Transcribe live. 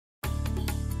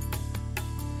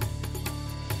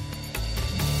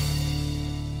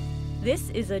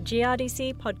This is a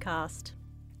GRDC podcast.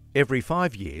 Every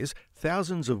 5 years,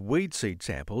 thousands of weed seed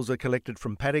samples are collected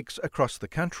from paddocks across the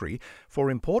country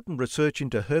for important research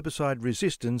into herbicide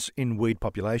resistance in weed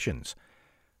populations.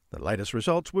 The latest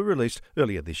results were released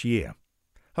earlier this year.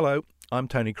 Hello, I'm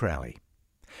Tony Crowley.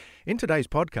 In today's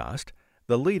podcast,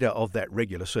 the leader of that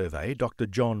regular survey, Dr.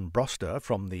 John Broster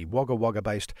from the Wagga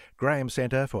Wagga-based Graham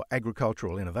Centre for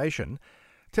Agricultural Innovation,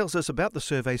 tells us about the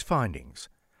survey's findings.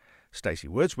 Stacey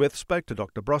Wordsworth spoke to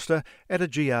Dr. Broster at a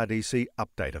GRDC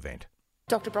update event.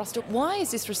 Dr. Broster, why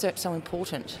is this research so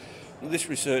important? This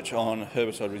research on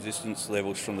herbicide resistance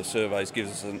levels from the surveys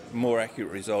gives us a more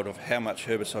accurate result of how much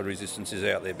herbicide resistance is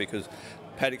out there, because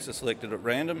paddocks are selected at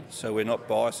random, so we're not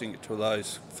biasing it to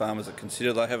those farmers that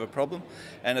consider they have a problem,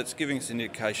 and it's giving us an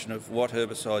indication of what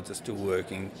herbicides are still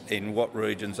working, in what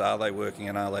regions are they working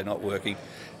and are they not working,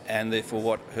 and therefore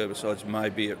what herbicides may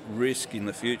be at risk in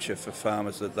the future for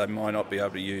farmers that they might not be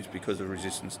able to use because of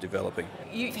resistance developing.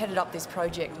 You've headed up this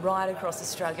project right across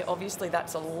Australia. Obviously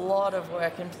that's a lot of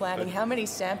work and planning. How many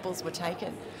samples were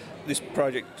taken? This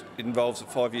project involves a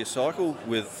 5-year cycle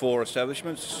with 4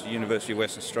 establishments: University of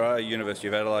Western Australia, University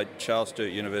of Adelaide, Charles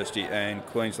Sturt University and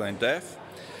Queensland DAF.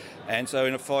 And so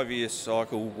in a 5-year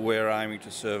cycle we're aiming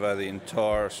to survey the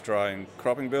entire Australian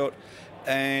cropping belt,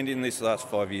 and in this last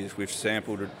 5 years we've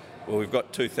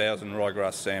got 2,000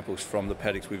 ryegrass samples from the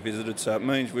paddocks we've visited, so it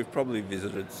means we've probably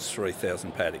visited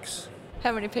 3,000 paddocks.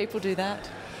 How many people do that?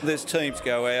 There's teams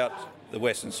go out. The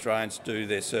Western Australians do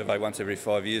their survey once every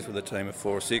 5 years with a team of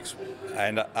 4 or 6,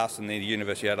 and us and the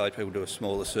University of Adelaide people do a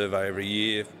smaller survey every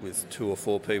year with 2 or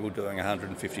 4 people doing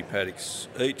 150 paddocks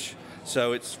each.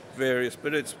 So it's various,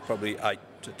 but it's probably 8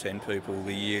 to 10 people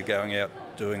a year going out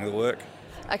doing the work.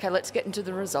 Okay, let's get into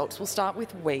the results. We'll start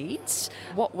with weeds.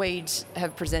 What weeds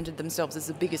have presented themselves as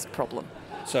the biggest problem?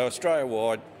 So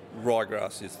Australia-wide,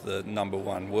 ryegrass is the number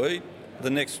one weed. The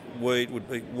next weed would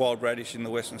be wild radish in the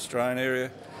Western Australian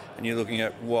area, and you're looking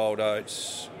at wild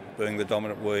oats being the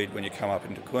dominant weed when you come up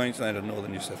into Queensland and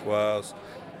northern New South Wales,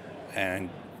 and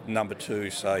number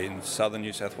 2, say, in southern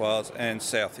New South Wales, and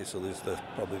south thistle is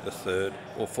probably the 3rd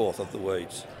or 4th of the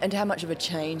weeds. And how much of a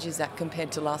change is that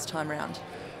compared to last time round?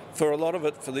 For a lot of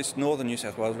it, for this northern New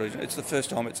South Wales region, it's the first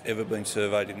time it's ever been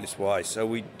surveyed in this way, so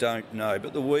we don't know.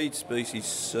 But the weed species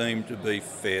seem to be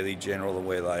fairly general in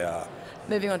where they are.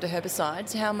 Moving on to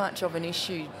herbicides, how much of an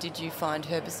issue did you find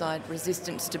herbicide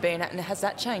resistance to be, and has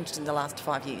that changed in the last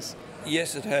 5 years?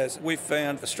 Yes, it has. We've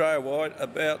found Australia-wide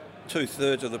about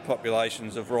 2/3 of the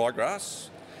populations of ryegrass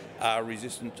are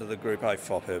resistant to the Group A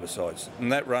FOP herbicides, and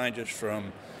that ranges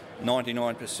from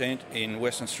 99% in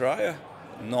Western Australia,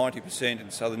 90% in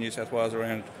southern New South Wales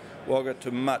around Wagga, to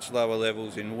much lower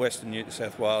levels in western New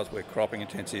South Wales where cropping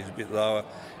intensity is a bit lower,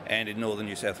 and in northern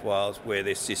New South Wales where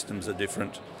their systems are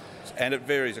different. And it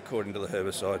varies according to the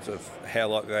herbicides of how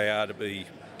likely they are to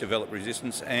develop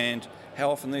resistance and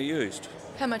how often they're used.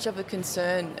 How much of a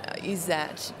concern is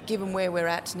that, given where we're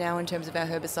at now in terms of our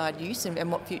herbicide use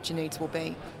and what future needs will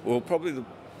be? Well, probably the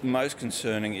most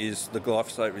concerning is the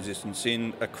glyphosate resistance.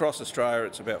 Across Australia,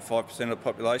 it's about 5% of the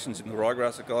populations in the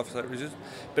ryegrass are glyphosate resistant,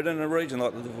 but in a region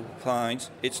like the Liverpool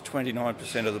Plains, it's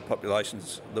 29% of the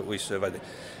populations that we surveyed there.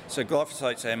 So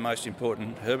glyphosate's our most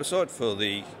important herbicide for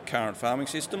the current farming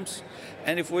systems,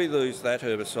 and if we lose that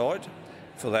herbicide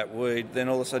for that weed, then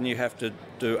all of a sudden you have to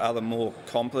do other more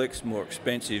complex, more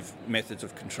expensive methods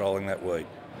of controlling that weed.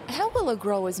 How well are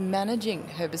growers managing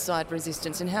herbicide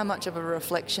resistance, and how much of a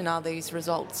reflection are these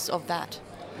results of that?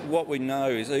 What we know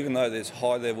is, even though there's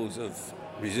high levels of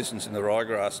resistance in the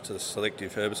ryegrass to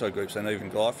selective herbicide groups and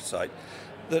even glyphosate,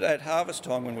 that at harvest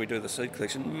time when we do the seed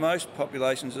collection, most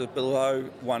populations are below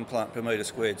 1 plant per metre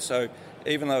squared. So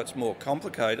even though it's more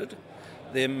complicated,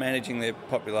 they're managing their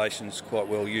populations quite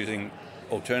well using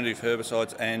alternative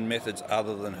herbicides and methods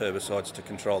other than herbicides to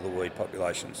control the weed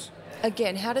populations.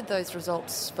 Again, how did those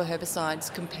results for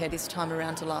herbicides compare this time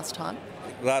around to last time?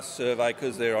 Last survey,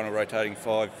 because they're on a rotating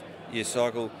 5-year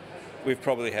cycle, we've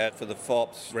probably had for the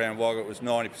FOPs around Wagga it was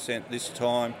 90% this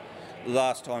time.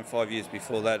 Last time, 5 years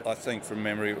before that, I think from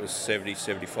memory it was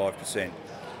 70-75%.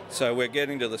 So we're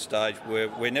getting to the stage where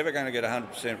we're never going to get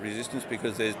 100% resistance,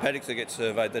 because there's paddocks that get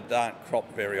surveyed that don't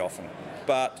crop very often.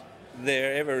 But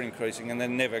they're ever increasing and they're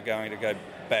never going to go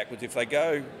backwards. If they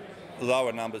go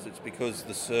lower numbers, it's because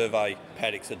the survey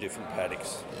paddocks are different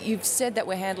paddocks. You've said that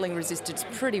we're handling resistance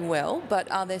pretty well,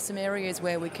 but are there some areas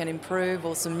where we can improve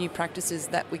or some new practices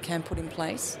that we can put in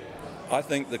place? I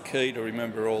think the key to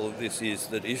remember all of this is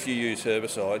that if you use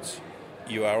herbicides,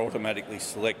 you are automatically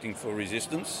selecting for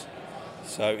resistance.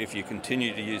 So if you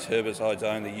continue to use herbicides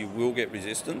only, you will get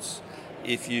resistance.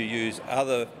 If you use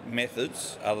other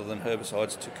methods other than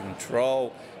herbicides to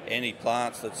control any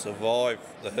plants that survive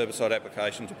the herbicide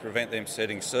application to prevent them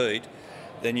setting seed,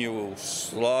 then you will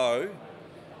slow,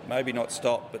 maybe not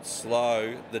stop, but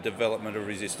slow the development of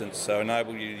resistance, so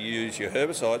enable you to use your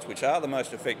herbicides, which are the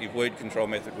most effective weed control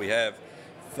method we have,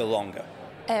 for longer.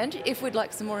 And if we'd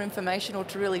like some more information or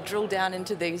to really drill down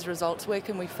into these results, where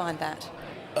can we find that?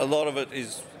 A lot of it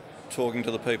is talking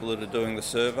to the people that are doing the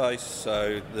surveys,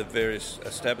 so the various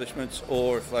establishments,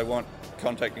 or if they want,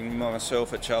 contacting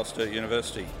myself at Charles Sturt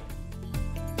University.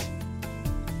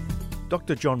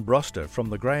 Dr John Broster from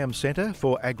the Graham Centre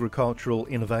for Agricultural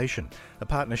Innovation, a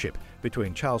partnership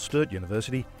between Charles Sturt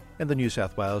University and the New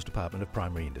South Wales Department of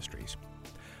Primary Industries.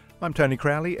 I'm Tony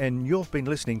Crowley, and you've been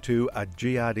listening to a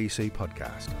GRDC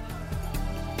podcast.